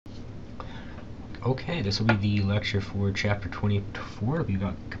Okay, this will be the lecture for chapter 24. It'll be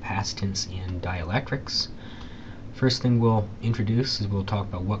about capacitance and dielectrics. First thing we'll introduce is we'll talk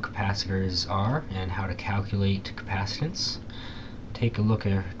about what capacitors are and how to calculate capacitance. Take a look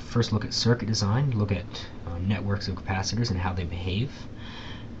at circuit design, look at networks of capacitors and how they behave.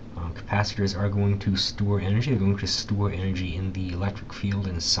 Capacitors are going to store energy. They're going to store energy in the electric field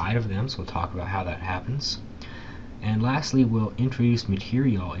inside of them, so we'll talk about how that happens. And lastly, we'll introduce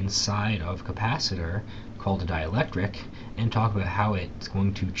material inside of a capacitor called a dielectric and talk about how it's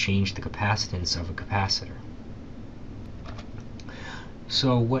going to change the capacitance of a capacitor.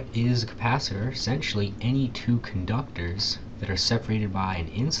 So what is a capacitor? Essentially, any two conductors that are separated by an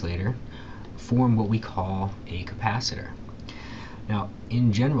insulator form what we call a capacitor. Now,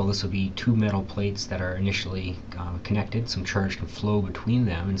 in general, this will be two metal plates that are initially connected. Some charge can flow between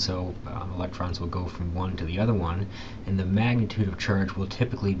them, and so electrons will go from one to the other one, and the magnitude of charge will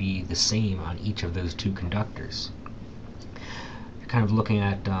typically be the same on each of those two conductors. Kind of looking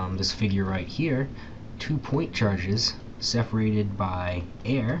at this figure right here, 2 point charges separated by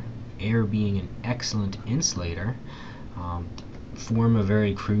air being an excellent insulator, form a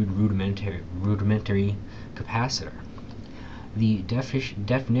very crude rudimentary capacitor. The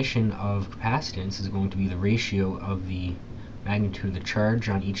definition of capacitance is going to be the ratio of the magnitude of the charge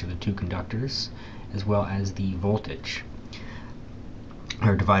on each of the two conductors as well as the voltage,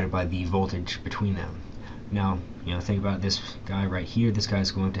 or divided by the voltage between them. Now, think about this guy right here. This guy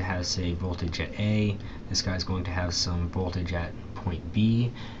is going to have, say, voltage at A. This guy is going to have some voltage at point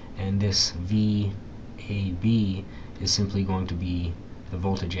B, and this VAB is simply going to be the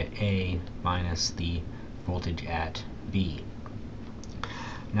voltage at A minus the voltage at B.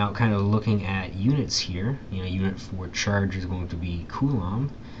 Now, kind of looking at units here, unit for charge is going to be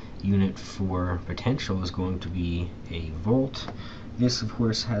coulomb. Unit for potential is going to be a volt. This, of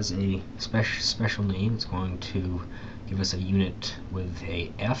course, has a special name. It's going to give us a unit with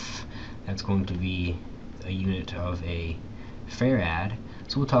a F. That's going to be a unit of a farad.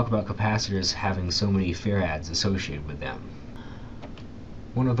 So we'll talk about capacitors having so many farads associated with them.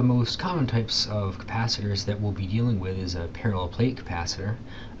 One of the most common types of capacitors that we'll be dealing with is a parallel plate capacitor.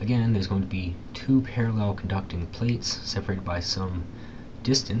 Again, there's going to be two parallel conducting plates separated by some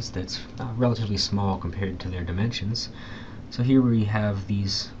distance that's relatively small compared to their dimensions. So here we have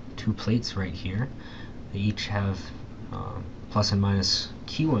these two plates right here. They each have plus and minus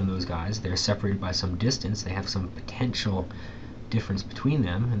Q on those guys. They're separated by some distance. They have some potential difference between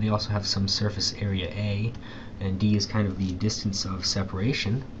them, and they also have some surface area A, and D is kind of the distance of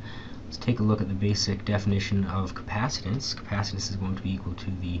separation. Let's take a look at the basic definition of capacitance. Capacitance is going to be equal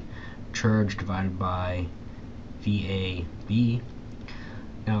to the charge divided by VAB.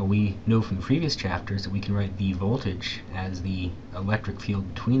 Now, we know from the previous chapters that we can write the voltage as the electric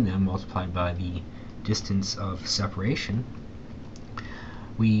field between them multiplied by the distance of separation.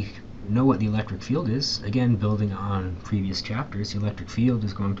 We know what the electric field is. Again, building on previous chapters, the electric field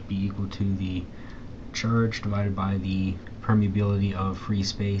is going to be equal to the charge divided by the permeability of free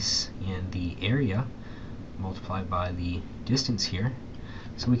space and the area multiplied by the distance here.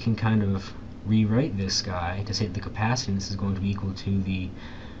 So we can kind of rewrite this guy to say that the capacitance is going to be equal to the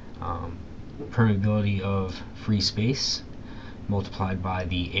permeability of free space multiplied by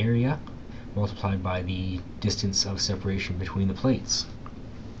the area multiplied by the distance of separation between the plates.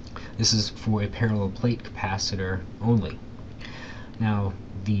 This is for a parallel plate capacitor only. Now,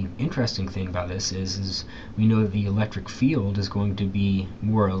 the interesting thing about this is we know that the electric field is going to be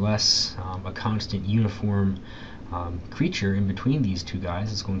more or less a constant uniform creature in between these two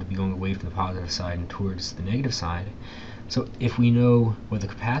guys. It's going to be going away from the positive side and towards the negative side. So if we know what the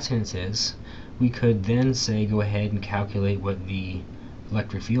capacitance is, we could then say go ahead and calculate what the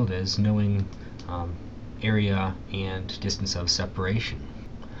electric field is, knowing area and distance of separation.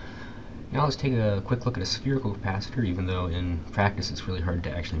 Now let's take a quick look at a spherical capacitor. Even though in practice it's really hard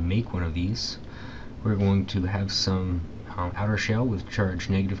to actually make one of these, we're going to have some outer shell with charge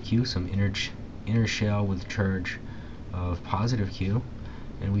negative Q, some inner shell with charge of positive Q,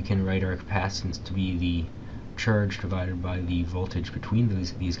 and we can write our capacitance to be the charge divided by the voltage between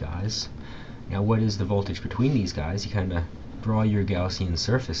these guys. Now, what is the voltage between these guys? You kind of draw your Gaussian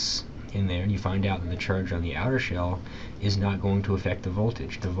surface in there, and you find out that the charge on the outer shell is not going to affect the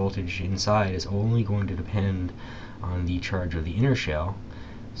voltage. The voltage inside is only going to depend on the charge of the inner shell.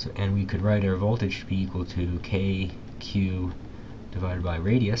 And we could write our voltage to be equal to kq divided by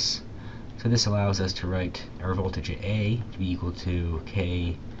radius. So this allows us to write our voltage at A to be equal to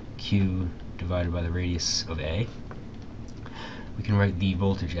kq divided by the radius of A. We can write the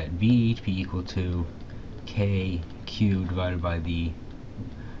voltage at B to be equal to kq divided by the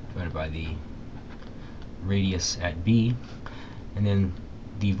radius at B, and then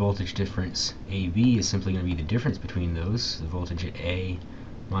the voltage difference AB is simply going to be the difference between those, the voltage at A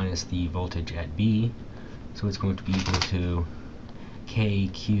minus the voltage at B. So it's going to be equal to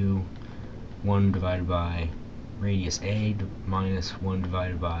KQ1 divided by radius A minus 1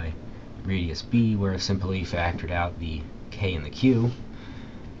 divided by radius B, where I've simply factored out the K and the Q.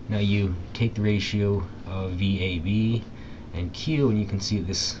 Now you take the ratio of VAB and Q, and you can see that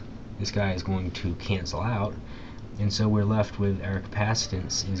this guy is going to cancel out, and so we're left with our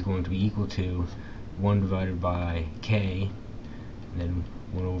capacitance is going to be equal to 1 divided by K, and then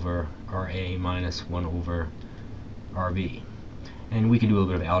 1 over RA minus 1 over RB. And we could do a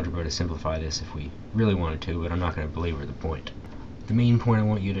little bit of algebra to simplify this if we really wanted to, but I'm not going to belabor the point. The main point I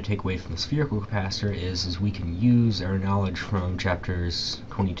want you to take away from the spherical capacitor is we can use our knowledge from chapters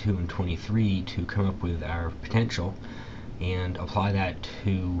 22 and 23 to come up with our potential and apply that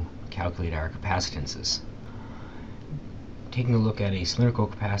to calculate our capacitances. Taking a look at a cylindrical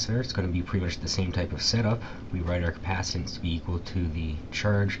capacitor, it's going to be pretty much the same type of setup. We write our capacitance to be equal to the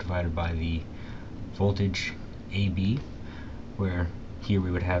charge divided by the voltage AB, where here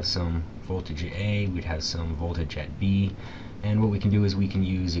we would have some voltage at A, we'd have some voltage at B, and what we can do is we can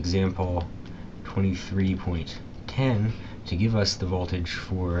use example 23.10 to give us the voltage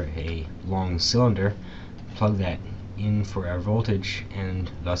for a long cylinder, plug that in for our voltage,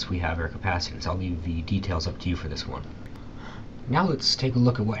 and thus we have our capacitance. I'll leave the details up to you for this one. Now let's take a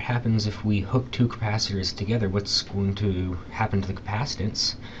look at what happens if we hook two capacitors together. What's going to happen to the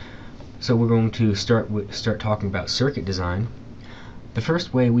capacitance? So we're going to start talking about circuit design. The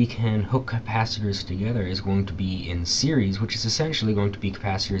first way we can hook capacitors together is going to be in series, which is essentially going to be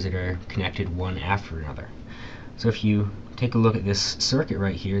capacitors that are connected one after another. So if you take a look at this circuit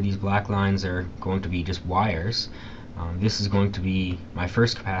right here, these black lines are going to be just wires. This is going to be my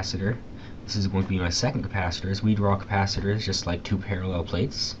first capacitor. This is going to be my second capacitor. As we draw capacitors just like two parallel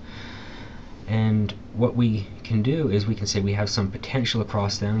plates. And what we can do is we can say we have some potential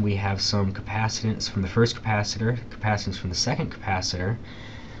across them, we have some capacitance from the first capacitor, capacitance from the second capacitor.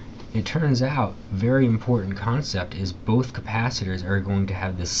 It turns out, very important concept, is both capacitors are going to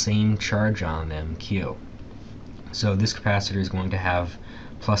have the same charge on them, Q. So this capacitor is going to have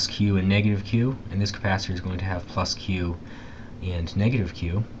plus Q and negative Q, and this capacitor is going to have plus Q and negative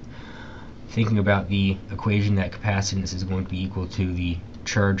Q. Thinking about the equation that capacitance is going to be equal to the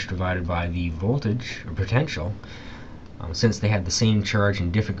charge divided by the voltage or potential, since they have the same charge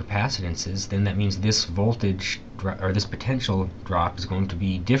in different capacitances, then that means this voltage or this potential drop is going to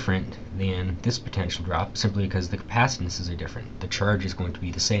be different than this potential drop, simply because the capacitances are different. The charge is going to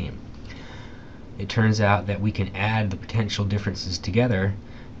be the same. It turns out that we can add the potential differences together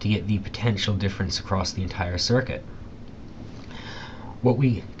to get the potential difference across the entire circuit. What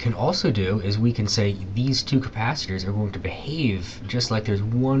we can also do is we can say these two capacitors are going to behave just like there's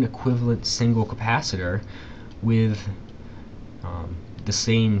one equivalent single capacitor with the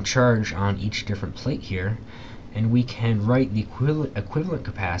same charge on each different plate here, and we can write the equivalent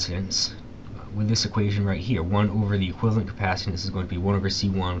capacitance with this equation right here. 1 over the equivalent capacitance is going to be 1 over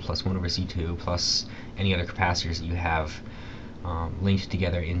C1 plus 1 over C2 plus any other capacitors that you have linked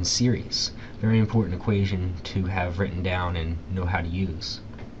together in series. Very important equation to have written down and know how to use.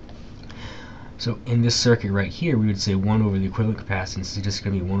 So in this circuit right here, we would say 1 over the equivalent capacitance is just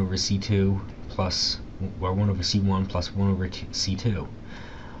going to be 1 over C2 plus, or 1 over C1 plus 1 over C2.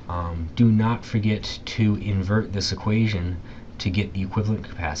 Do not forget to invert this equation to get the equivalent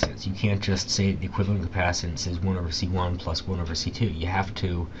capacitance. You can't just say the equivalent capacitance is 1 over C1 plus 1 over C2. You have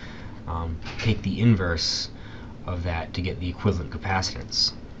to take the inverse of that to get the equivalent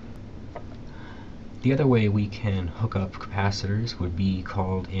capacitance. The other way we can hook up capacitors would be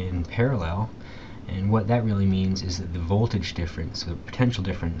called in parallel, and what that really means is that the voltage difference, the potential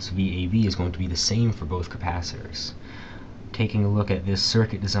difference, VAB, is going to be the same for both capacitors. Taking a look at this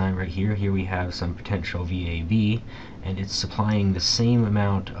circuit design right here, here we have some potential VAB, and it's supplying the same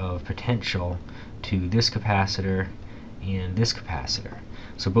amount of potential to this capacitor and this capacitor.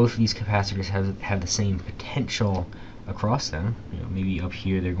 So both of these capacitors have the same potential across them. Maybe up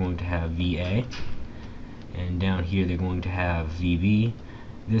here they're going to have VA, and down here they're going to have VB.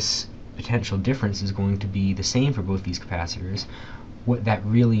 This potential difference is going to be the same for both these capacitors. What that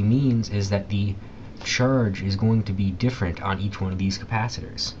really means is that the charge is going to be different on each one of these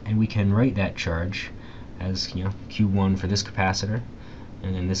capacitors, and we can write that charge as Q1 for this capacitor,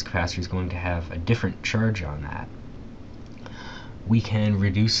 and then this capacitor is going to have a different charge on that. We can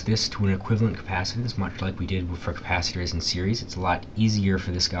reduce this to an equivalent capacitance, much like we did for capacitors in series. It's a lot easier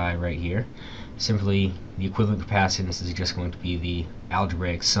for this guy right here. Simply, the equivalent capacitance is just going to be the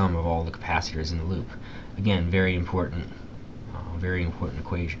algebraic sum of all the capacitors in the loop. Again, very important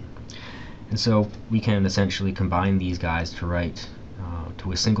equation. And so we can essentially combine these guys to write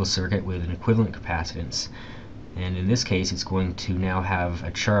to a single circuit with an equivalent capacitance. And in this case, it's going to now have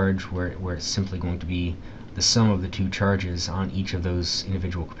a charge where it's simply going to be the sum of the two charges on each of those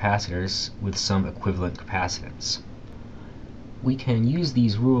individual capacitors with some equivalent capacitance. We can use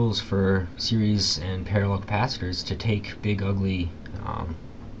these rules for series and parallel capacitors to take big ugly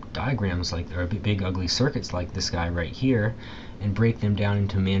diagrams or big ugly circuits like this guy right here and break them down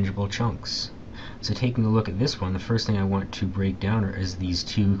into manageable chunks. So taking a look at this one, the first thing I want to break down is these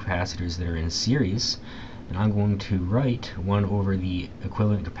two capacitors that are in series, and I'm going to write 1 over the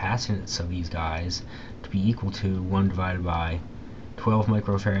equivalent capacitance of these guys to be equal to 1 divided by 12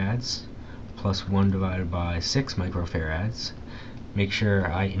 microfarads plus 1 divided by 6 microfarads. Make sure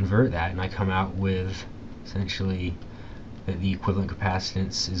I invert that and I come out with essentially that the equivalent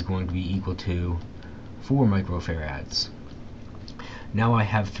capacitance is going to be equal to 4 microfarads. Now I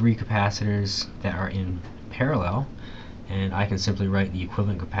have 3 capacitors that are in parallel, and I can simply write the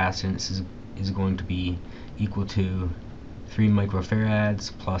equivalent capacitance is going to be equal to 3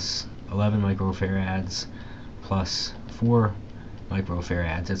 microfarads plus 11 microfarads plus 4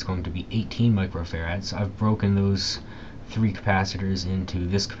 microfarads. That's going to be 18 microfarads. I've broken those 3 capacitors into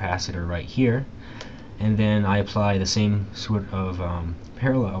this capacitor right here, and then I apply the same sort of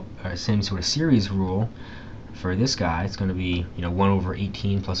same sort of series rule for this guy. It's going to be 1 over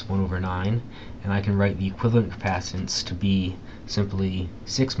 18 plus 1 over 9, and I can write the equivalent capacitance to be simply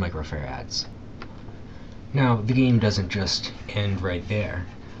 6 microfarads. Now the game doesn't just end right there.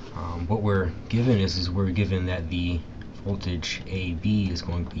 What we're given is we're given that the voltage AB is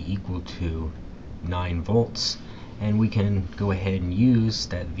going to be equal to 9 volts, and we can go ahead and use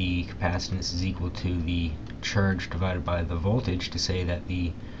that the capacitance is equal to the charge divided by the voltage to say that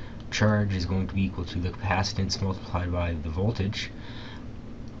the charge is going to be equal to the capacitance multiplied by the voltage.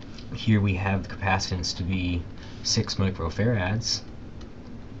 Here we have the capacitance to be 6 microfarads.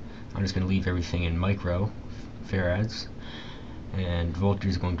 I'm just going to leave everything in microfarads, and voltage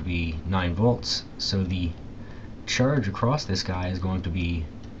is going to be 9 volts, so the charge across this guy is going to be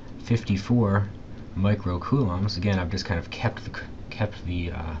 54 microcoulombs. Again, I've just kind of kept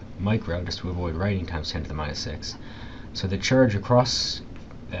the micro just to avoid writing times 10 to the minus 6. So the charge across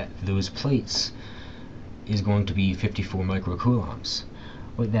those plates is going to be 54 microcoulombs.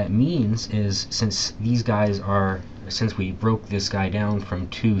 What that means is, since we broke this guy down from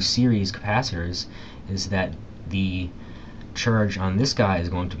 2 series capacitors, is that the charge on this guy is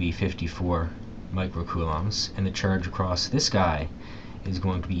going to be 54 microcoulombs, and the charge across this guy is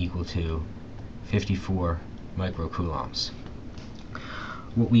going to be equal to 54 microcoulombs.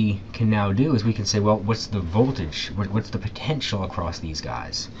 What we can now do is we can say, well, what's the voltage? What's the potential across these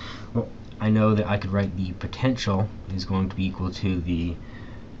guys? Well, I know that I could write the potential is going to be equal to the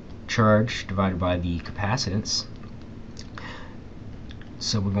charge divided by the capacitance.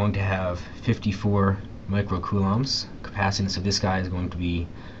 So we're going to have 54 microcoulombs. Capacitance of this guy is going to be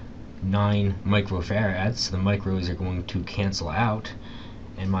 9 microfarads. So the micros are going to cancel out,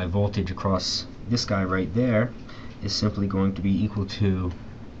 and my voltage across this guy right there is simply going to be equal to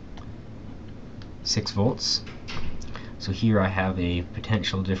 6 volts. So here I have a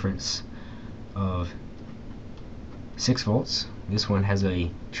potential difference of 6 volts. This one has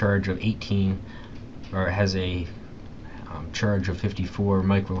a charge of 18, or it has a charge of 54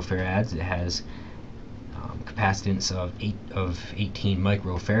 microfarads. It has capacitance of 18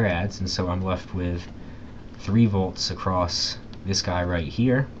 microfarads, and so I'm left with 3 volts across this guy right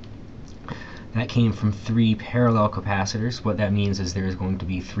here. That came from 3 parallel capacitors. What that means is there is going to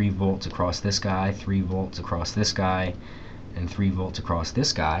be 3 volts across this guy, 3 volts across this guy, and 3 volts across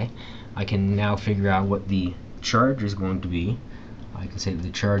this guy. I can now figure out what the charge is going to be. I can say that the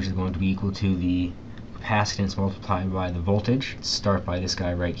charge is going to be equal to the capacitance multiplied by the voltage. Let's start by this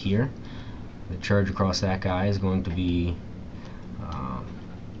guy right here. The charge across that guy is going to be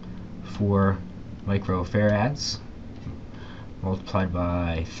 4 microfarads multiplied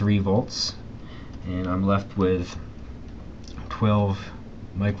by 3 volts, and I'm left with 12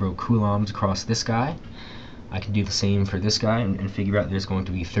 microcoulombs across this guy. I can do the same for this guy and figure out there's going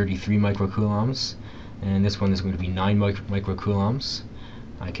to be 33 microcoulombs, and this one is going to be 9 microcoulombs.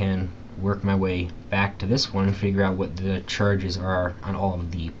 I can work my way back to this one and figure out what the charges are on all of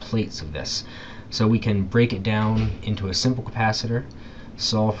the plates of this. So we can break it down into a simple capacitor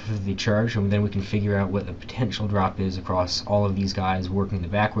solve for the charge, and then we can figure out what the potential drop is across all of these guys working in the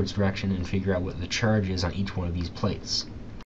backwards direction and figure out what the charge is on each one of these plates.